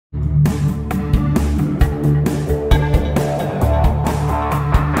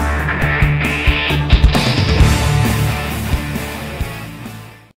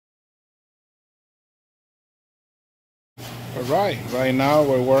Right now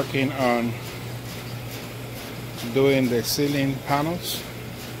we're working on doing the ceiling panels.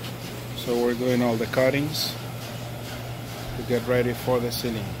 So we're doing all the cuttings to get ready for the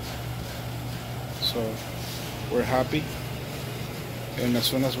ceiling. So we're happy, and as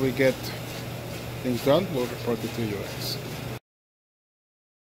soon as we get things done, we'll report it to you guys.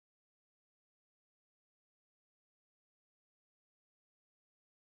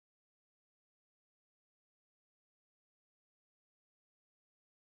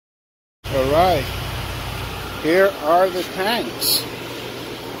 Alright, here are the tanks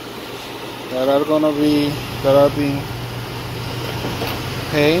that are being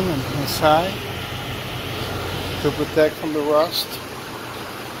painted inside to protect from the rust.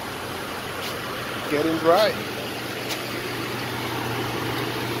 Getting dry.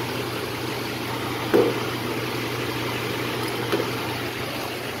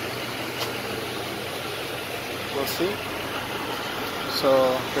 We'll see. So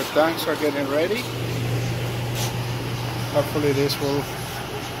the tanks are getting ready. Hopefully this will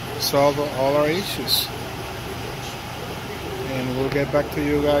solve all our issues. And we'll get back to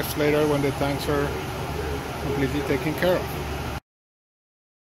you guys later when the tanks are completely taken care of.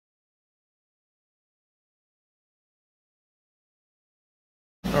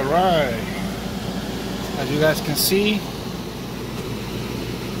 Alright. As you guys can see,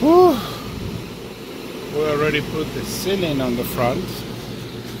 whew, we already put the ceiling on the front.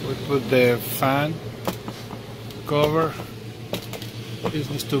 We put the fan cover. This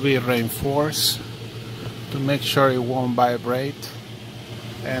needs to be reinforced to make sure it won't vibrate.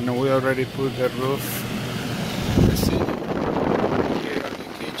 And we already put the roof, the ceiling here in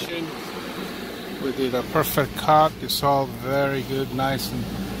the kitchen. We did a perfect cut. It's all very good, nice and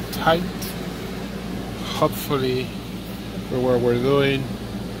tight. Hopefully, for what we're doing,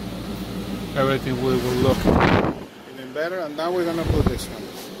 everything will look even better. And now we're gonna put this one,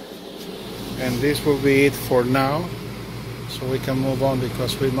 and this will be it for now, so we can move on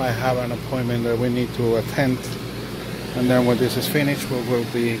because we might have an appointment that we need to attend, and then when this is finished we will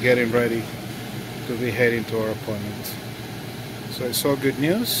be getting ready to be heading to our appointment. So it's all good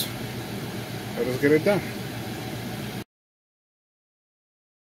news. Let us get it done.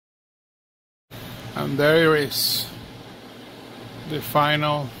 And there is the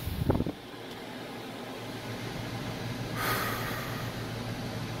final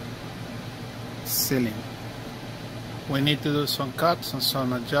ceiling. We need to do some cuts and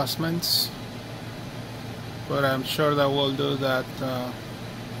some adjustments, but I'm sure that we'll do that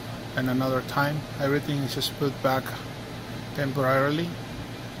in another time. Everything is just put back temporarily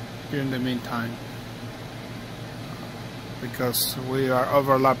here in the meantime, because we are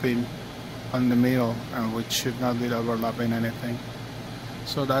overlapping on the middle and we should not be overlapping anything.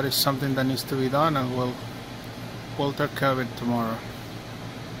 So that is something that needs to be done, and we'll take care of it tomorrow.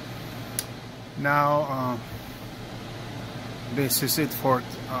 Now this is it for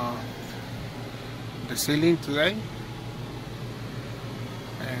the ceiling today,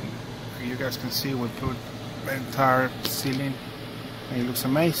 and you guys can see we put the entire ceiling and it looks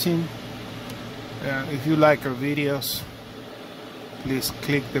amazing. If you like our videos, please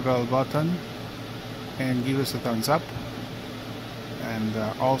click the bell button and give us a thumbs up, and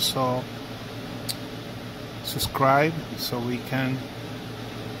also subscribe so we can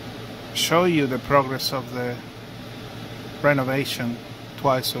show you the progress of the renovation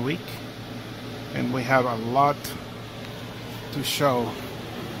twice a week. And we have a lot to show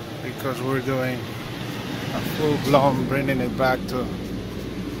because we're doing a full-blown bringing it back to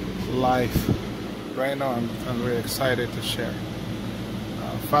life right now. I'm really excited to share.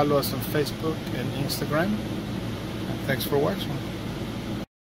 Follow us on Facebook and Instagram, and thanks for watching.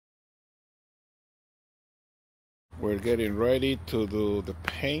 We're getting ready to do the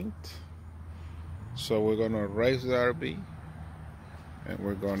paint, so we're gonna raise the RV and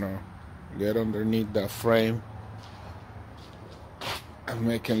we're gonna get underneath that frame and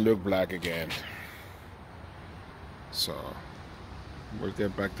make it look black again. So we'll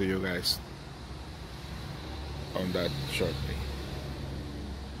get back to you guys on that shortly.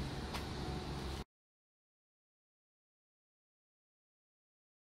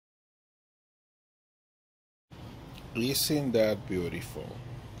 Isn't that beautiful?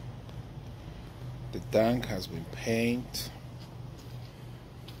 The tank has been painted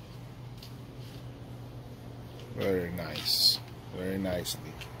very nice, very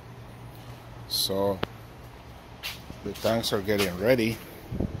nicely. So the tanks are getting ready.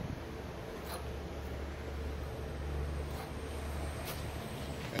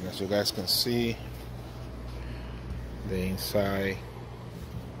 And as you guys can see, the inside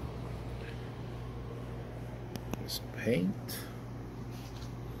is paint,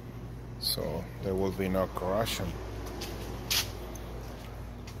 so there will be no corrosion.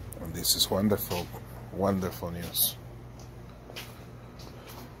 And this is wonderful, wonderful news.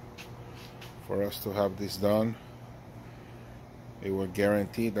 For us to have this done, it will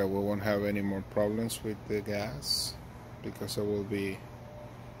guarantee that we won't have any more problems with the gas, because there will be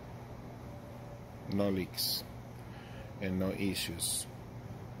no leaks and no issues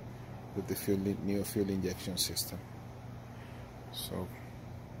with the new fuel injection system. So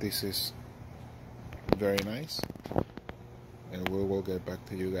this is very nice, and we will get back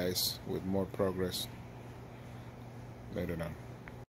to you guys with more progress later on.